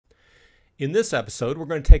In this episode, we're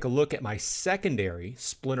going to take a look at my secondary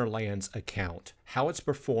Splinterlands account, how it's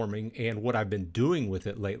performing, and what I've been doing with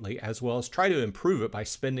it lately, as well as try to improve it by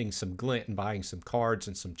spending some glint and buying some cards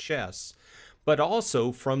and some chests, but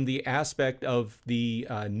also from the aspect of the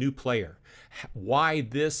new player. Why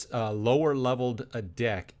this lower leveled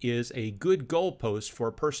deck is a good goalpost for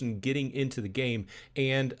a person getting into the game,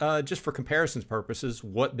 and just for comparisons purposes,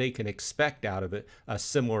 what they can expect out of it, a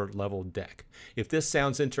similar leveled deck. If this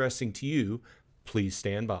sounds interesting to you, please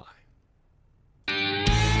stand by.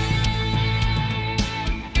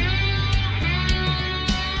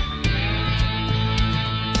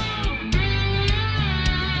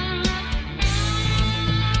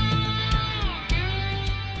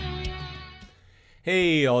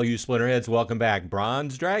 Hey, all you Splinterheads, welcome back.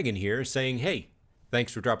 Bronze Dragon here saying, hey,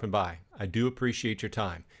 thanks for dropping by. I do appreciate your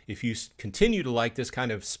time. If you continue to like this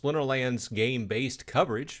kind of Splinterlands game-based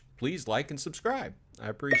coverage, please like and subscribe. I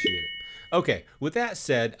appreciate it. Okay, with that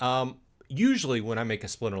said, usually when I make a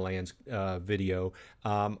Splinterlands video,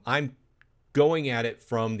 I'm going at it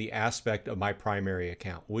from the aspect of my primary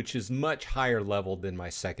account, which is much higher level than my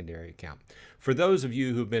secondary account. For those of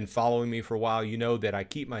you who've been following me for a while, you know that I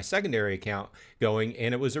keep my secondary account going,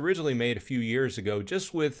 and it was originally made a few years ago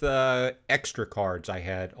just with extra cards I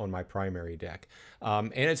had on my primary deck.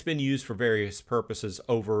 And it's been used for various purposes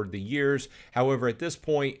over the years. However, at this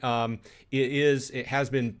point, it has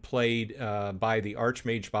been played by the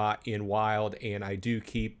Archmage bot in Wild, and I do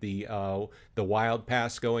keep the Wild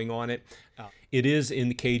Pass going on it. It is in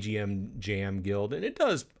the KGM Jam Guild, and it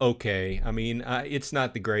does okay. I mean, it's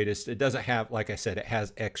not the greatest. It doesn't have, like I said, it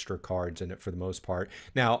has extra cards in it for the most part.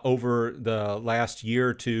 Now, over the last year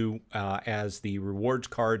or two, as the rewards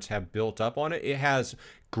cards have built up on it, it has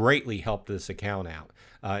greatly helped this account out.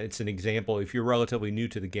 It's an example, if you're relatively new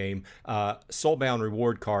to the game, Soulbound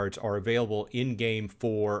reward cards are available in-game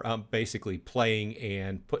for basically playing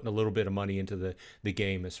and putting a little bit of money into the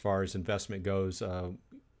game as far as investment goes,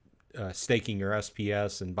 staking your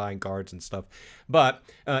SPS and buying cards and stuff. But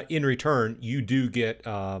in return, you do get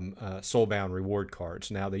Soulbound reward cards.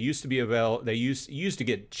 Now, they used to be available. They used to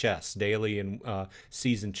get chests, daily and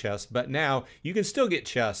season chests, but now you can still get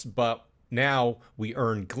chests, but now we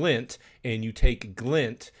earn Glint, and you take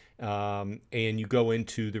Glint and you go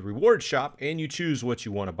into the reward shop and you choose what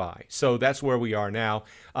you want to buy. So that's where we are now.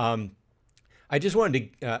 I just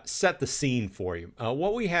wanted to set the scene for you.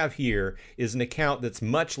 What we have here is an account that's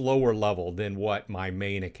much lower level than what my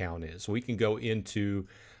main account is. We can go into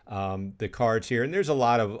the cards here, and there's a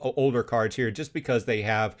lot of older cards here just because they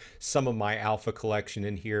have some of my alpha collection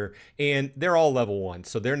in here, and they're all level 1,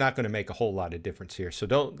 so they're not going to make a whole lot of difference here, so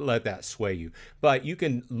don't let that sway you. But you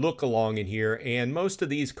can look along in here, and most of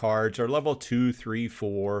these cards are level 2, 3,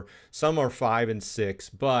 4, some are 5 and 6,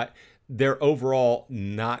 but they're overall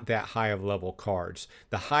not that high of level cards.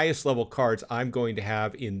 The highest level cards I'm going to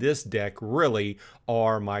have in this deck really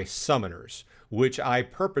are my summoners, which I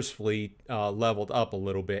purposefully leveled up a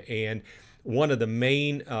little bit. And one of the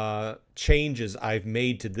main changes I've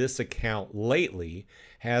made to this account lately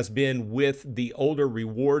has been with the older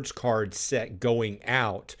rewards card set going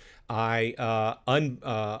out. I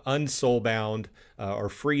unsoulbound or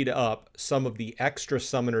freed up some of the extra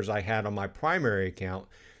summoners I had on my primary account,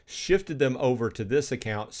 shifted them over to this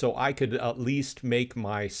account so I could at least make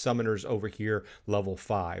my summoners over here level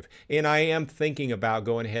 5. And I am thinking about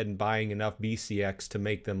going ahead and buying enough BCX to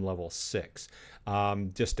make them level 6.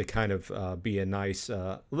 Just to kind of be a nice,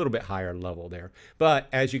 little bit higher level there. But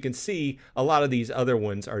as you can see, a lot of these other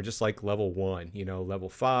ones are just like level 1, you know, level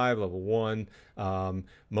 5, level 1.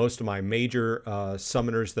 Most of my major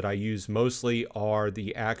summoners that I use mostly are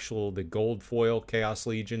the gold foil Chaos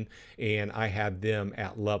Legion, and I have them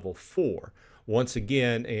at level 4. Once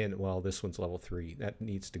again, and well, this one's level 3. That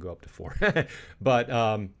needs to go up to 4.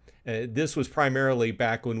 But this was primarily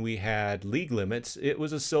back when we had league limits. It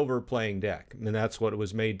was a silver playing deck, and that's what it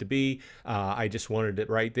was made to be. I just wanted it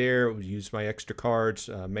right there, use my extra cards,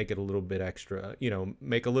 make it a little bit extra, you know,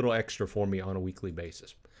 make a little extra for me on a weekly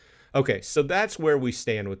basis. Okay, so that's where we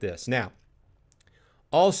stand with this. Now,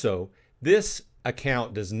 also, this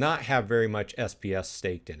account does not have very much SPS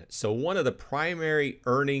staked in it. So one of the primary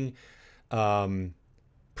earning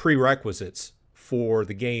prerequisites for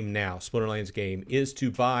the game now, Splinterlands game, is to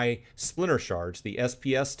buy Splinter Shards, the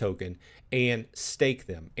SPS token, and stake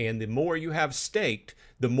them. And the more you have staked,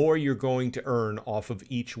 the more you're going to earn off of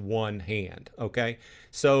each one hand, okay?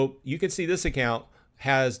 So you can see this account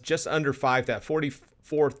has just under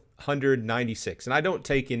 4,496, and I don't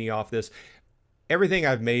take any off this. everything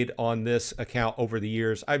I've made on this account over the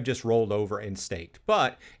years, I've just rolled over and staked.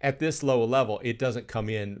 But at this low level, it doesn't come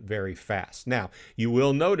in very fast. Now, you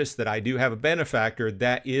will notice that I do have a benefactor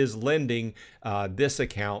that is lending this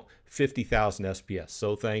account 50,000 SPS.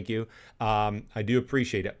 So thank you. I do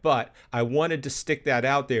appreciate it. But I wanted to stick that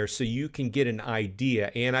out there so you can get an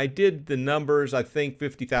idea. And I did the numbers. I think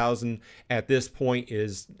 50,000 at this point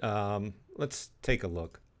is, let's take a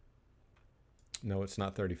look. No, it's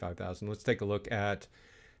not 35,000. Let's take a look at,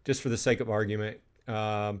 just for the sake of argument,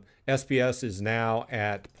 SPS is now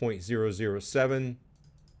at 0.007.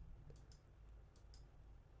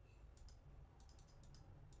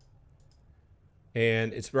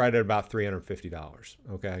 And it's right at about $350,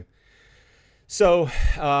 okay? So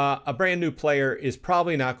a brand new player is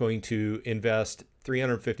probably not going to invest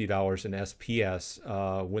 $350 in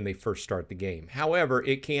SPS when they first start the game. However,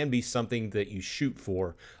 it can be something that you shoot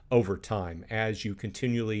for over time as you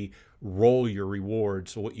continually roll your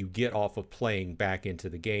rewards, what you get off of playing, back into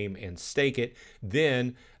the game and stake it.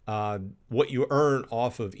 Then what you earn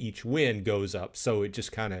off of each win goes up. So it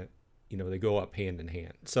just kind of, you know, they go up hand in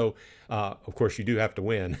hand. So, of course, you do have to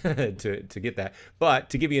win to get that. But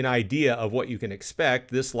to give you an idea of what you can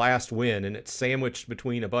expect, this last win, and it's sandwiched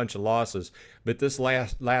between a bunch of losses, but this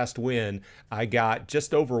last win, I got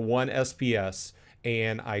just over 1 SPS,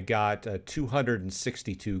 and I got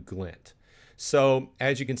 262 Glint. So,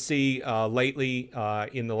 as you can see, lately,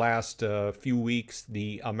 in the last few weeks,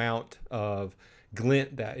 the amount of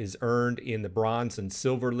Glint that is earned in the bronze and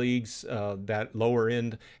silver leagues, that lower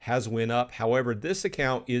end has went up. However, this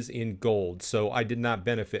account is in gold, so I did not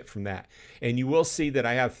benefit from that. And you will see that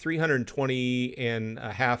I have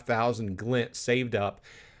 320,500 Glint saved up.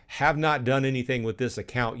 Have not done anything with this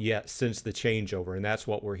account yet since the changeover, and that's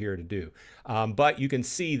what we're here to do. But you can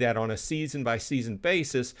see that on a season by season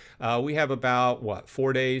basis, we have about, what,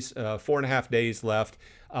 4 days, 4.5 days left.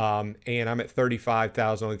 And I'm at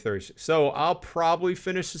 35,000, only 36. So I'll probably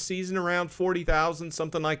finish the season around 40,000,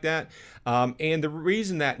 something like that. And the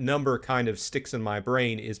reason that number kind of sticks in my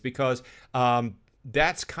brain is because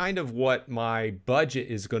that's kind of what my budget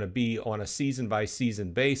is going to be on a season by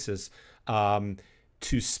season basis,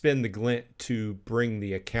 to spend the Glint to bring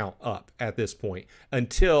the account up at this point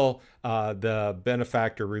until the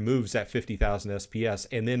benefactor removes that 50,000 SPS,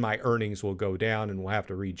 and then my earnings will go down and we'll have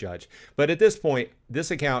to rejudge. But at this point, this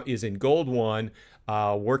account is in Gold 1,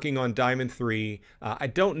 working on Diamond 3. I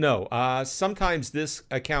don't know. Sometimes this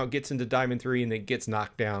account gets into Diamond 3 and it gets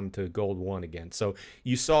knocked down to Gold 1 again. So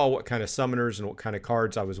you saw what kind of summoners and what kind of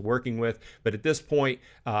cards I was working with. But at this point,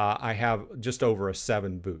 I have just over a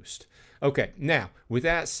 7 boost. Okay, now, with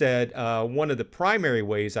that said, one of the primary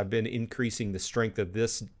ways I've been increasing the strength of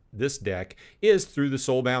this deck is through the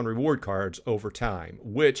Soulbound reward cards over time,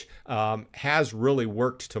 which has really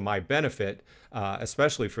worked to my benefit,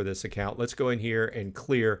 especially for this account. Let's go in here and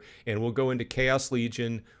clear, and we'll go into Chaos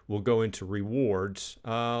Legion. We'll go into rewards.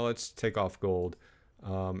 Let's take off gold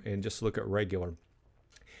and just look at regular.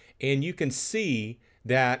 And you can see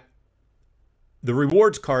that the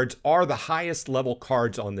rewards cards are the highest level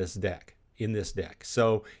cards on this deck, in this deck.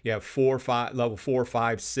 So you have level 4,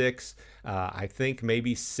 5, 6. I think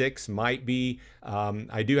maybe 6 might be.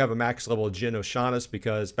 I do have a max level of Jin O'Shaughnessy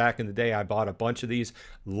because back in the day I bought a bunch of these.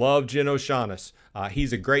 Love Jin O'Shaughnessy.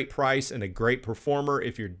 He's a great price and a great performer.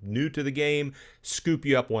 If you're new to the game, scoop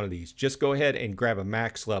you up one of these. Just go ahead and grab a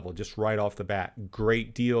max level just right off the bat.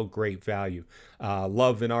 Great deal, great value.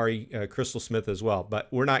 Love Venari Crystal Smith as well, but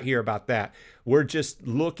we're not here about that. We're just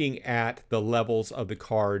looking at the levels of the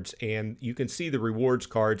cards, and you can see the rewards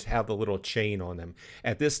cards have the little chain on them.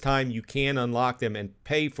 At this time, you can unlock them and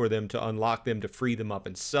pay for them to unlock them to free them up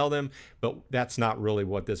and sell them, but that's not really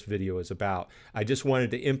what this video is about. I just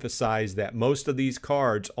wanted to emphasize that most of these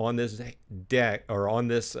cards on this deck or on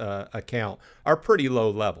this account are pretty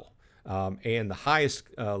low level. And the highest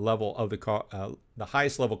level of the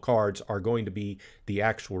highest level cards are going to be the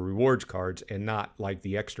actual rewards cards and not like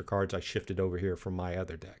the extra cards I shifted over here from my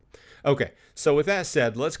other deck. Okay, so with that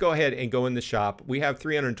said, let's go ahead and go in the shop. We have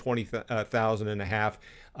 320,000 and a half.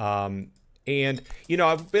 And you know,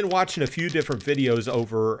 I've been watching a few different videos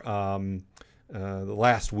over the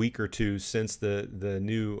last week or two since the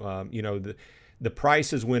new you know, the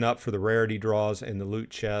prices went up for the rarity draws and the loot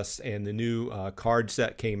chests, and the new card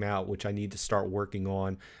set came out, which I need to start working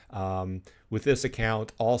on with this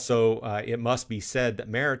account. Also, it must be said that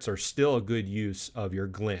merits are still a good use of your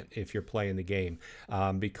Glint if you're playing the game,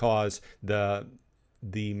 because the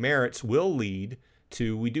merits will lead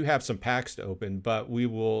to, we do have some packs to open, but we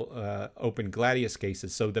will open Gladius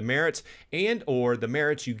cases. So the merits and or the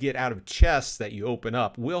merits you get out of chests that you open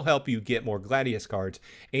up will help you get more Gladius cards.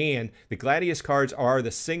 And the Gladius cards are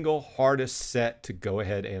the single hardest set to go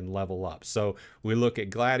ahead and level up. So we look at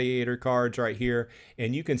Gladiator cards right here,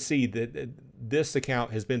 and you can see that this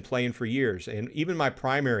account has been playing for years. And even my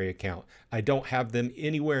primary account, I don't have them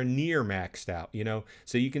anywhere near maxed out, you know.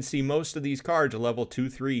 So you can see most of these cards are level 2,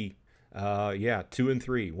 3. Yeah, 2 and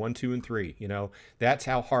 3, 1, 2, and 3. You know, that's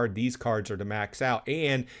how hard these cards are to max out,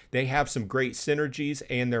 and they have some great synergies,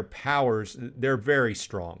 and their powers, they're very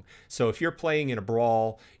strong. So if you're playing in a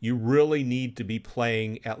brawl, you really need to be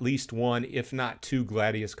playing at least 1, if not 2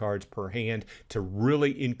 Gladius cards per hand to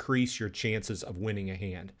really increase your chances of winning a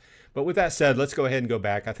hand. But with that said, let's go ahead and go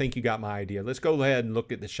back. I think you got my idea. Let's go ahead and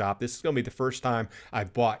look at the shop. This is going to be the first time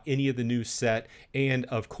I've bought any of the new set. And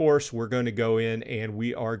of course, we're going to go in and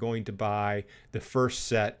we are going to buy the first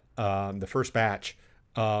set, the first batch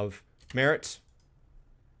of merits.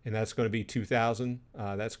 And that's going to be 2,000.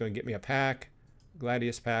 That's going to get me a pack,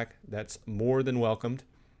 Gladius pack. That's more than welcomed.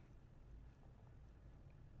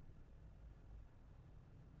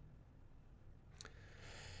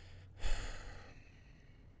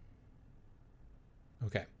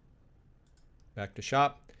 Okay, back to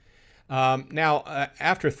shop. Now,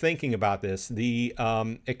 after thinking about this, the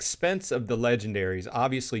expense of the legendaries,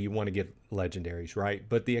 obviously you want to get legendaries, right?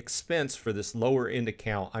 But the expense for this lower end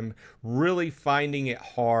account, I'm really finding it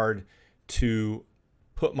hard to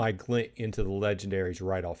put my Glint into the legendaries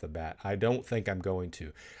right off the bat. I don't think I'm going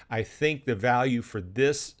to. I think the value for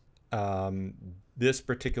this this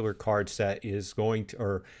particular card set is going to,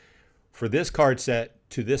 or for this card set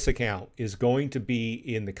to this account, is going to be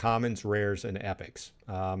in the commons, rares, and epics.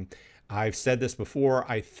 I've said this before.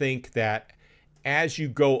 I think that as you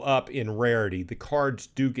go up in rarity, the cards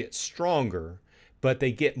do get stronger, but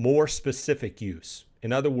they get more specific use.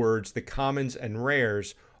 In other words, the commons and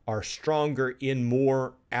rares are stronger in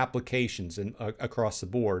more applications and across the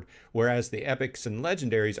board, whereas the epics and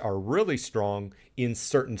legendaries are really strong in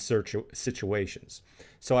certain situations.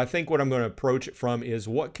 So I think what I'm going to approach it from is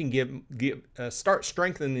what can start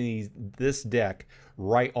strengthening this deck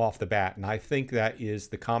right off the bat, and I think that is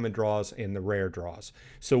the common draws and the rare draws.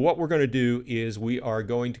 So what we're going to do is we are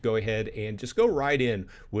going to go ahead and just go right in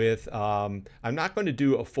with, I'm not going to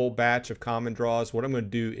do a full batch of common draws. What I'm going to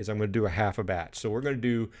do is I'm going to do a half a batch. So we're going to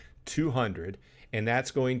do 200, and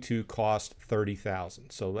that's going to cost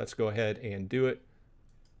 30,000. So let's go ahead and do it.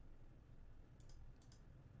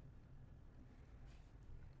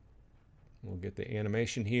 We'll get the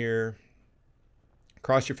animation here.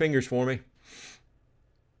 Cross your fingers for me.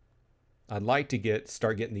 I'd like to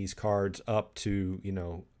start getting these cards up to, you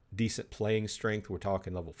know, decent playing strength. We're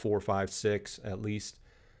talking level 4, 5, 6 at least.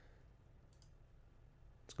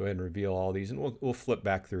 Let's go ahead and reveal all these, and we'll flip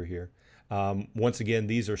back through here. Once again,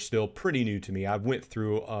 these are still pretty new to me. I've went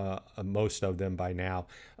through most of them by now,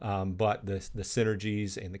 but the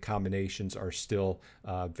synergies and the combinations are still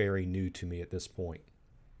very new to me at this point.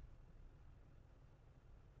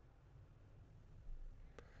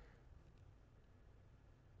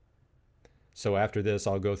 So after this,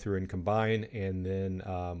 I'll go through and combine, and then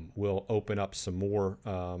we'll open up some more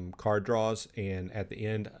card draws. And at the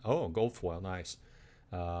end, oh, gold foil, nice.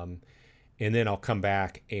 And then I'll come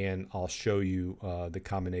back and I'll show you the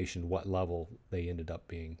combination, what level they ended up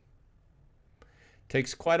being.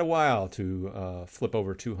 Takes quite a while to flip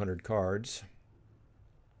over 200 cards.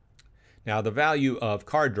 Now, the value of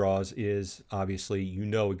card draws is obviously you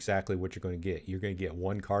know exactly what you're going to get. You're going to get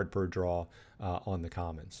 1 card per draw on the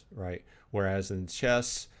commons, right? Whereas in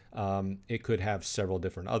chess, it could have several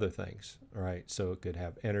different other things, right? So it could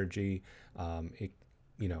have energy,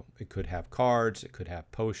 it could have cards, it could have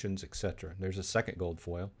potions, etc. There's a second gold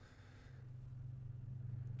foil.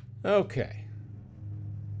 Okay.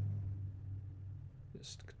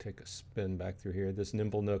 Just take a spin back through here. This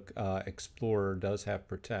Nimble Nook Explorer does have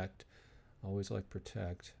Protect. Always like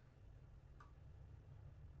Protect.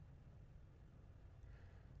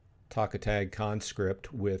 Talkatag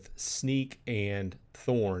Conscript with Sneak and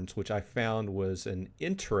Thorns, which I found was an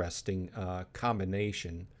interesting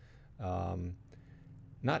combination.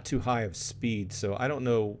 Not too high of speed, so I don't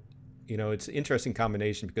know. You know, it's an interesting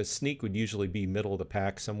combination because Sneak would usually be middle of the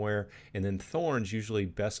pack somewhere, and then Thorns usually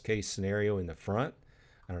best case scenario in the front.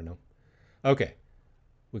 I don't know. Okay.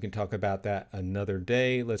 We can talk about that another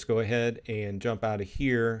day. Let's go ahead and jump out of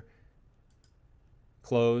here.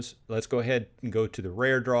 Close. Let's go ahead and go to the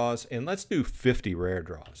rare draws, and let's do 50 rare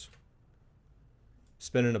draws.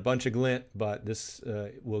 Spending a bunch of Glint, but this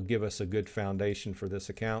will give us a good foundation for this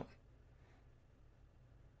account.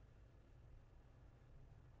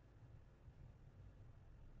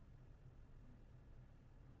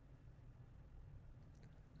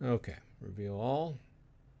 Okay, reveal all.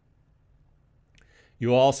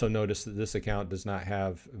 You'll also notice that this account does not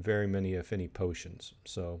have very many, if any, potions.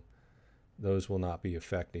 So those will not be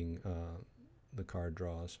affecting the card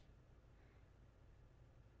draws.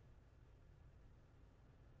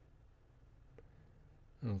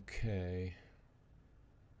 Okay.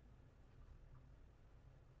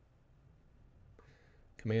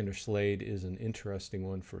 Commander Slade is an interesting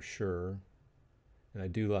one for sure. And I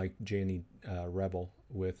do like Janie Rebel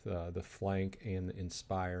with the flank and the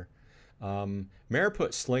inspire.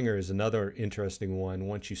 Mariput Slinger is another interesting one.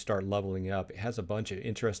 Once you start leveling up, it has a bunch of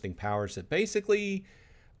interesting powers that basically,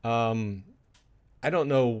 I don't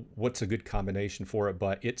know what's a good combination for it,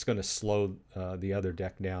 but it's going to slow the other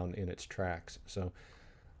deck down in its tracks. So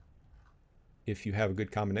if you have a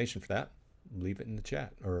good combination for that, leave it in the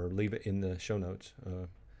chat or leave it in the show notes.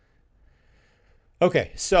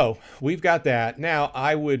 Okay, so we've got that. Now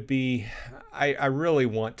I really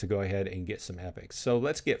want to go ahead and get some epics. So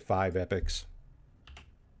let's get 5 epics.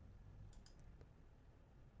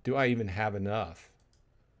 Do I even have enough?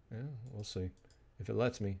 Yeah, we'll see. If it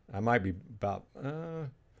lets me. I might be about,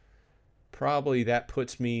 probably that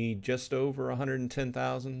puts me just over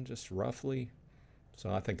 110,000, just roughly.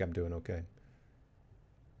 So I think I'm doing okay.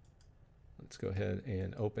 Let's go ahead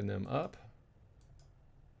and open them up.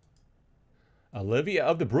 Olivia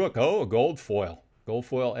of the Brook. Oh, a gold foil. Gold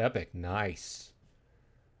foil epic. Nice.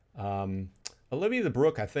 Olivia of the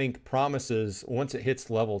Brook, I think, promises, once it hits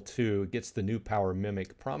level 2, it gets the new power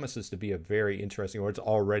Mimic, promises to be a very interesting, or it's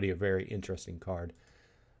already a very interesting card.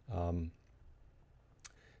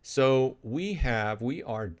 So we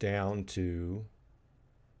are down to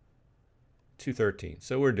 213.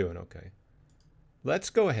 So we're doing okay.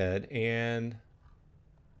 Let's go ahead and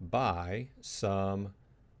buy some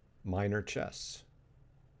minor chests.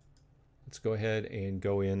 Let's go ahead and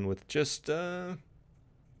go in with just let's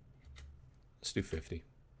do 50.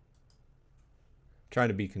 Trying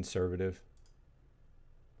to be conservative.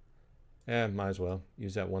 Might as well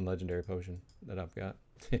use that one legendary potion that I've got.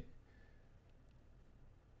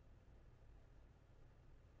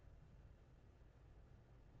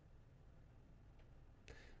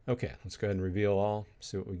 Okay, let's go ahead and reveal all,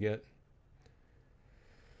 see what we get.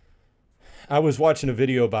 I was watching a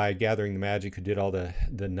video by Gathering the Magic who did all the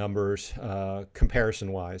numbers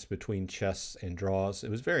comparison-wise between chests and draws. It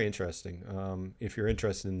was very interesting. If you're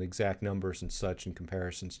interested in the exact numbers and such and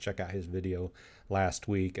comparisons, check out his video last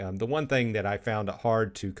week. The one thing that I found it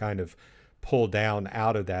hard to kind of pull down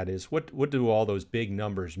out of that is what do all those big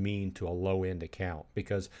numbers mean to a low-end account?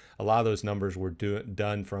 Because a lot of those numbers were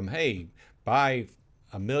done from, hey, buy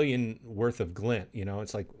 $1 million worth of Glint. You know,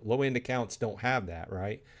 it's like low-end accounts don't have that,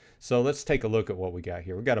 right? So let's take a look at what we got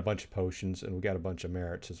here. We got a bunch of potions and we got a bunch of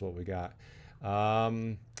merits is what we got.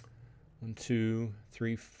 1, 2,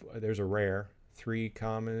 3, 4, there's a rare. 3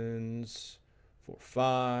 commons, 4,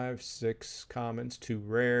 5, 6 commons, 2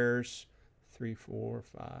 rares, 3, 4,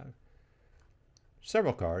 5.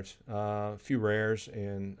 Several cards, a few rares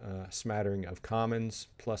and a smattering of commons,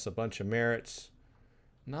 plus a bunch of merits.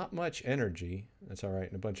 Not much energy. That's all right,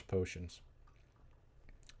 and a bunch of potions.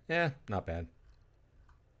 Not bad.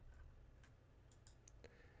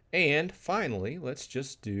 And finally, let's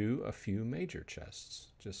just do a few major chests.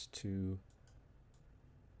 Just to...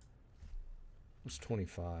 What's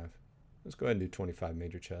 25? Let's go ahead and do 25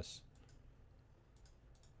 major chests.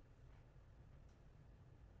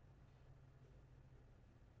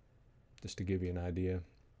 Just to give you an idea.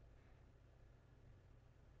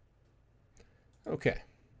 Okay.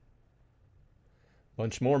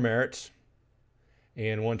 Bunch more merits.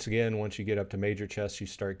 And once again, once you get up to major chests, you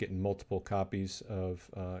start getting multiple copies of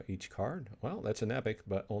each card. Well, that's an epic,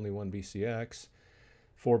 but only 1 BCX.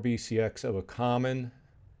 4 BCX of a common,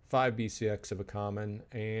 5 BCX of a common,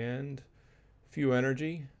 and a few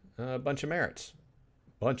energy, a bunch of merits.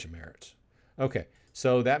 Bunch of merits. Okay,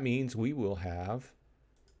 so that means we will have...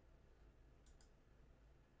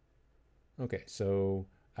 Okay, so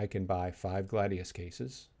I can buy 5 Gladius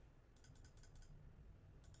cases.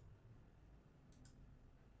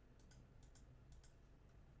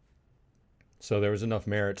 So there was enough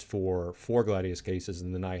merits for 4 Gladius cases,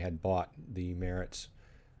 and then I had bought the merits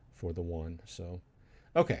for the 1. So,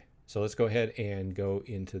 okay, so let's go ahead and go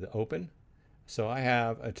into the open. So I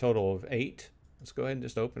have a total of 8. Let's go ahead and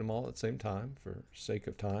just open them all at the same time for sake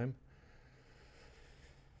of time.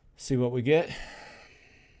 See what we get.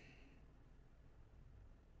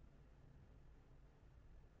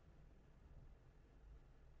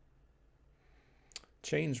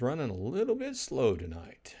 Chain's running a little bit slow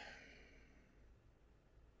tonight.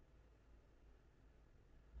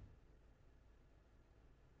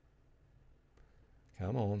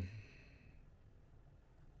 Come on.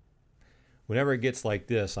 Whenever it gets like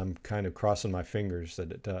this, I'm kind of crossing my fingers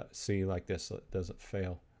that it see like this, so it doesn't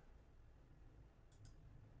fail.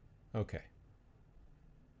 Okay.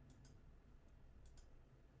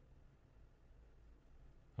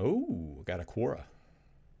 Oh, got a Quora.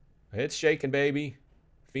 It's shaking, baby.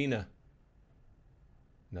 Fina.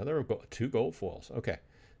 Another 2 gold foils. Okay.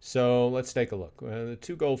 So let's take a look. The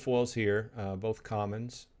 2 gold foils here, both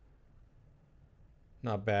commons.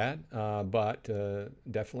 Not bad, but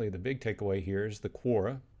definitely the big takeaway here is the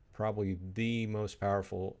Quora, probably the most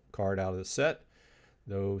powerful card out of the set,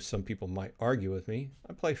 though some people might argue with me.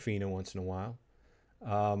 I play Fina once in a while.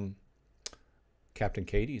 Captain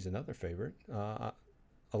Katie's another favorite.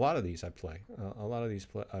 A lot of these I play. A lot of these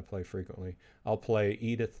I play frequently. I'll play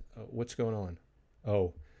Edith. What's going on?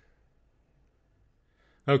 Oh.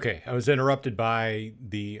 Okay, I was interrupted by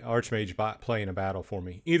the Archmage bot playing a battle for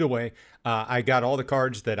me. Either way, I got all the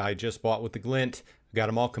cards that I just bought with the Glint, got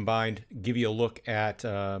them all combined, give you a look at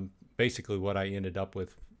basically what I ended up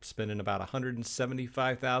with, spending about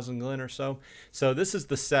 175,000 Glint or so. So this is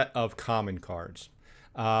the set of common cards.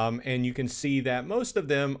 And you can see that most of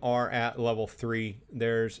them are at level 3.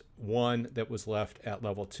 There's one that was left at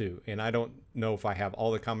level 2. And I don't know if I have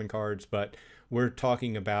all the common cards, but we're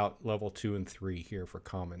talking about level 2 and 3 here for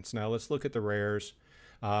commons. Now let's look at the rares.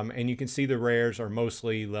 And you can see the rares are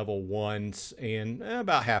mostly level 1s and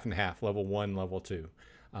about half and half, level 1, level 2.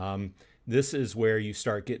 This is where you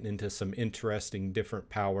start getting into some interesting different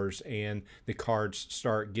powers, and the cards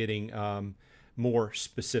start getting more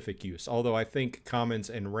specific use. Although I think commons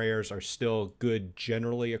and rares are still good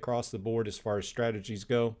generally across the board as far as strategies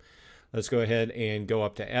go. Let's go ahead and go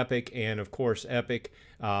up to Epic, and of course Epic,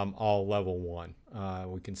 all level 1.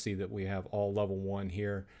 We can see that we have all level 1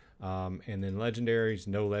 here. And then legendaries,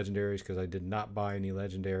 no legendaries because I did not buy any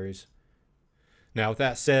legendaries. Now, with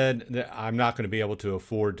that said, I'm not going to be able to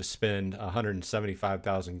afford to spend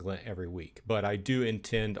 175,000 Glint every week, but I do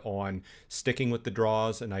intend on sticking with the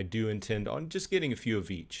draws, and I do intend on just getting a few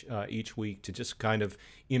of each week to just kind of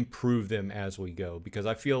improve them as we go, because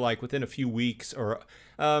I feel like within a few weeks or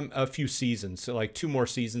a few seasons, so like 2 more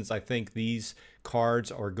seasons, I think these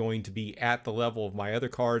cards are going to be at the level of my other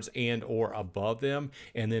cards and or above them,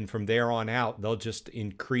 and then from there on out they'll just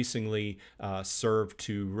increasingly serve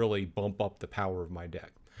to really bump up the power of my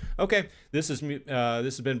deck. Okay, this has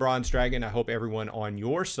been Bronze Dragon. I hope everyone on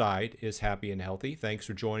your side is happy and healthy. Thanks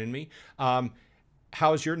for joining me.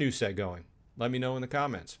 How's your new set going? Let me know in the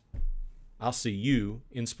comments. I'll see you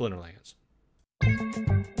in Splinterlands.